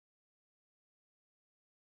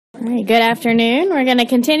All right, good afternoon. We're going to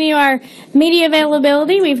continue our media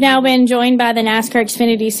availability. We've now been joined by the NASCAR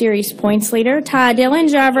Xfinity Series points leader, Ty Dillon,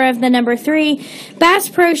 driver of the number 3 Bass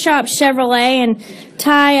Pro Shop Chevrolet. And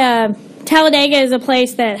Ty, Talladega is a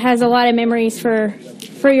place that has a lot of memories for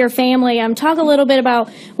your family. Talk a little bit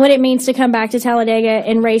about what it means to come back to Talladega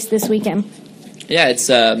and race this weekend. Yeah, it's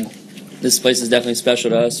this place is definitely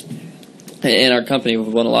special to us. In our company,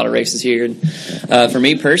 we've won a lot of races here. And for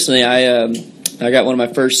me personally, I got one of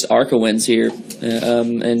my first ARCA wins here,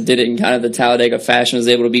 and did it in kind of the Talladega fashion. I was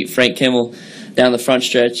able to beat Frank Kimmel down the front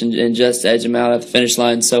stretch and just edge him out at the finish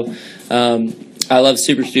line. So I love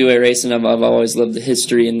super speedway racing. I've always loved the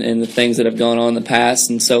history and the things that have gone on in the past.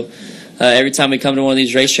 And so every time we come to one of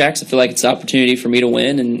these racetracks, I feel like it's an opportunity for me to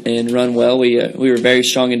win and run well. We were very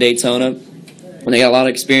strong in Daytona. And they got a lot of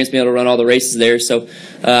experience being able to run all the races there. So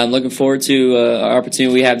I'm looking forward to our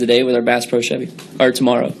opportunity we have today with our Bass Pro Chevy, or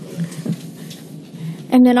tomorrow.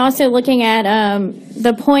 And then also looking at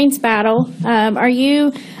the points battle, are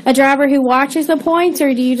you a driver who watches the points,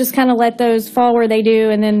 or do you just kind of let those fall where they do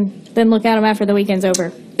and then look at them after the weekend's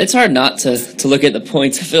over? It's hard not to look at the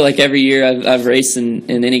points. I feel like every year I've raced in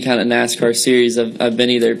any kind of NASCAR series, I've been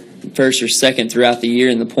either first or second throughout the year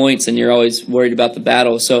in the points, and you're always worried about the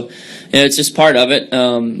battle. So it's just part of it.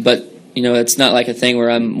 But it's not like a thing where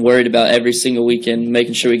I'm worried about every single weekend,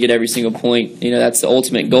 making sure we get every single point. That's the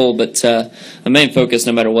ultimate goal. But my main focus,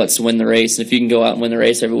 no matter what, is to win the race. And if you can go out and win the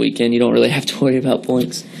race every weekend, you don't really have to worry about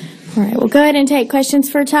points. All right, well, go ahead and take questions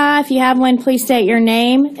for Ty. If you have one, please state your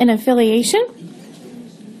name and affiliation.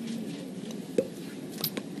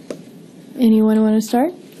 Anyone want to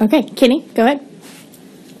start? Okay, Kenny, go ahead.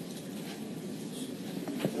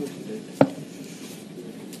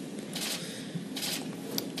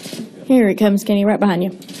 Here it comes, Kenny, right behind you.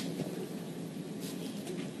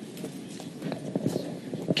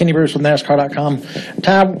 Kenny Bruce with NASCAR.com.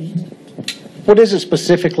 Ty, what is it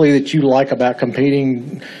specifically that you like about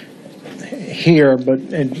competing here, but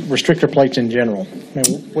in restrictor plates in general? I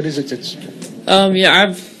mean, what is it that's...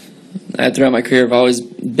 Throughout my career, I've always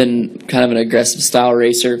been kind of an aggressive style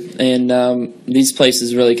racer, and these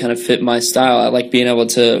places really kind of fit my style. I like being able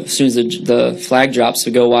to, as soon as the flag drops,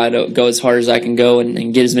 to go wide, go as hard as I can go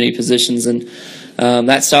and get as many positions. And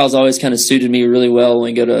that style has always kind of suited me really well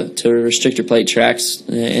when we go to restrictor plate tracks,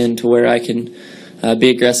 and to where I can be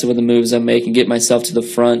aggressive with the moves I make and get myself to the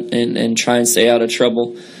front and try and stay out of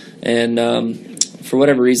trouble. And for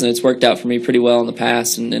whatever reason, it's worked out for me pretty well in the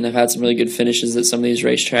past, and I've had some really good finishes at some of these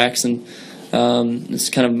racetracks. And it's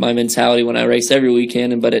kind of my mentality when I race every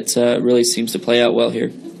weekend, but it really seems to play out well here.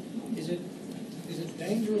 Is it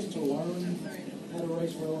dangerous to learn how to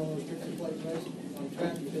race well on a restricted plate race on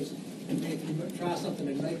track? Because if you try something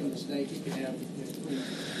and make a mistake, you can have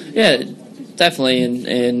Yeah, definitely,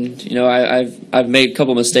 and I've made a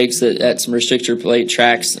couple mistakes at some restrictor plate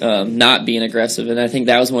tracks, not being aggressive, and I think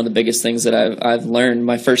that was one of the biggest things that I've learned.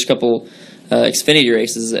 My first couple Xfinity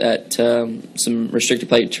races at some restrictor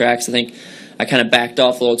plate tracks, I think I kind of backed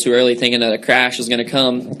off a little too early, thinking that a crash was going to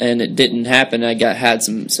come, and it didn't happen. I had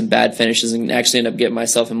some bad finishes and actually ended up getting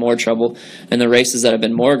myself in more trouble. And the races that have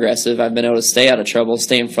been more aggressive, I've been able to stay out of trouble,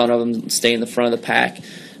 stay in front of them, stay in the front of the pack.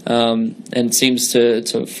 And it seems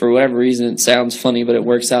to, for whatever reason, it sounds funny, but it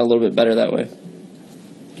works out a little bit better that way.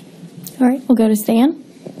 All right, we'll go to Stan.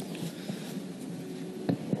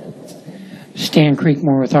 Stan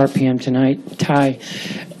Creekmore with RPM tonight. Ty,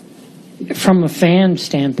 from a fan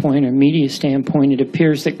standpoint or media standpoint, it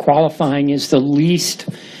appears that qualifying is the least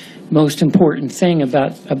most important thing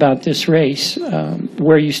about this race.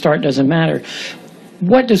 Where you start doesn't matter.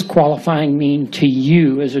 What does qualifying mean to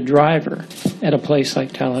you as a driver at a place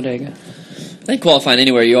like Talladega? I think qualifying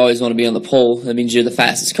anywhere, you always want to be on the pole. That means you're the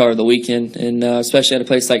fastest car of the weekend, and especially at a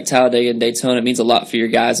place like Talladega and Daytona, it means a lot for your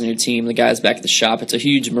guys and your team, the guys back at the shop. It's a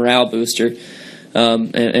huge morale booster.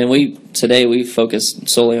 And we focus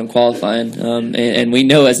solely on qualifying, and we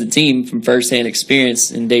know as a team from firsthand experience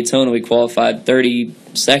in Daytona we qualified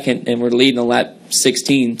 32nd and we're leading on lap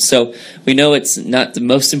 16. So we know it's not the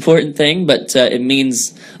most important thing, but it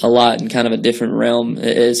means a lot in kind of a different realm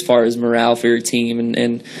as far as morale for your team,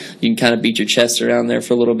 and you can kind of beat your chest around there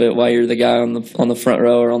for a little bit while you're the guy on the front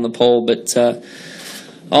row or on the pole. But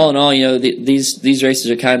all in all, these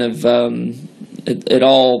races are kind of it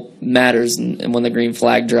all matters, and when the green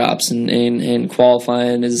flag drops, and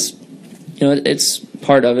qualifying is, it's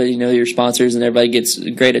part of it. Your sponsors and everybody gets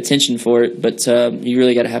great attention for it, but you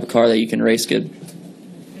really got to have a car that you can race good.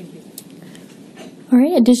 All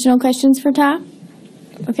right, additional questions for Ty?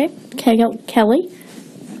 Okay, Kelly.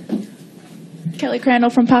 Kelly Crandall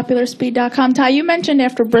from PopularSpeed.com. Ty, you mentioned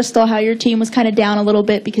after Bristol how your team was kind of down a little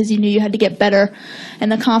bit because you knew you had to get better,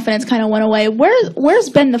 and the confidence kind of went away. Where's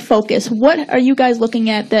been the focus? What are you guys looking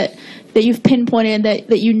at that you've pinpointed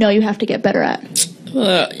that you know you have to get better at?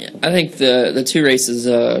 I think the two races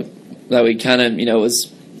that we kind of,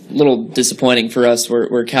 was a little disappointing for us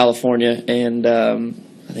were California and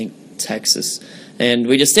I think Texas. And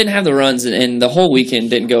we just didn't have the runs, and the whole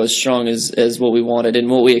weekend didn't go as strong as what we wanted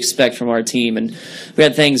and what we expect from our team. And we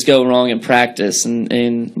had things go wrong in practice,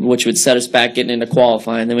 and which would set us back getting into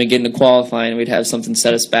qualifying. Then we get into qualifying, and we'd have something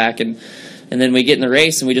set us back, and then we get in the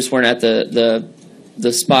race, and we just weren't at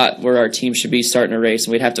the spot where our team should be starting a race,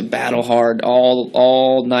 and we'd have to battle hard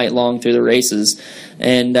all night long through the races.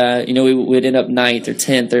 And, we'd end up 9th or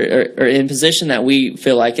 10th or in position that we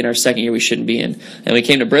feel like in our second year we shouldn't be in. And we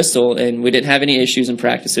came to Bristol, and we didn't have any issues in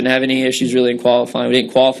practice. Didn't have any issues really in qualifying. We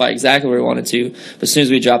didn't qualify exactly where we wanted to. But as soon as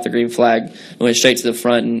we dropped the green flag, we went straight to the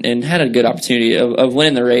front and had a good opportunity of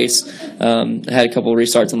winning the race. Had a couple of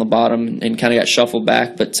restarts on the bottom and kind of got shuffled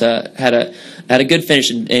back, but had a good finish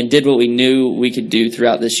and did what we knew we could do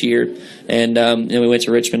throughout this year. And we went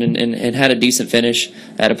to Richmond and had a decent finish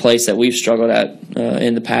at a place that we've struggled at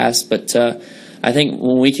in the past. But I think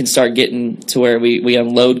when we can start getting to where we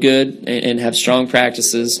unload good and have strong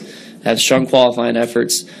practices, have strong qualifying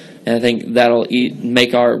efforts, and I think that'll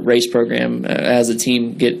make our race program as a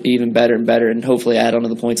team get even better and better and hopefully add on to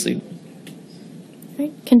the points lead.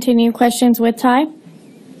 Right. Continue questions with Ty.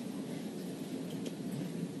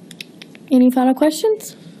 Any final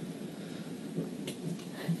questions?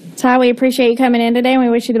 Ty, we appreciate you coming in today, and we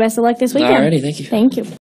wish you the best of luck this weekend. All righty, thank you. Thank you.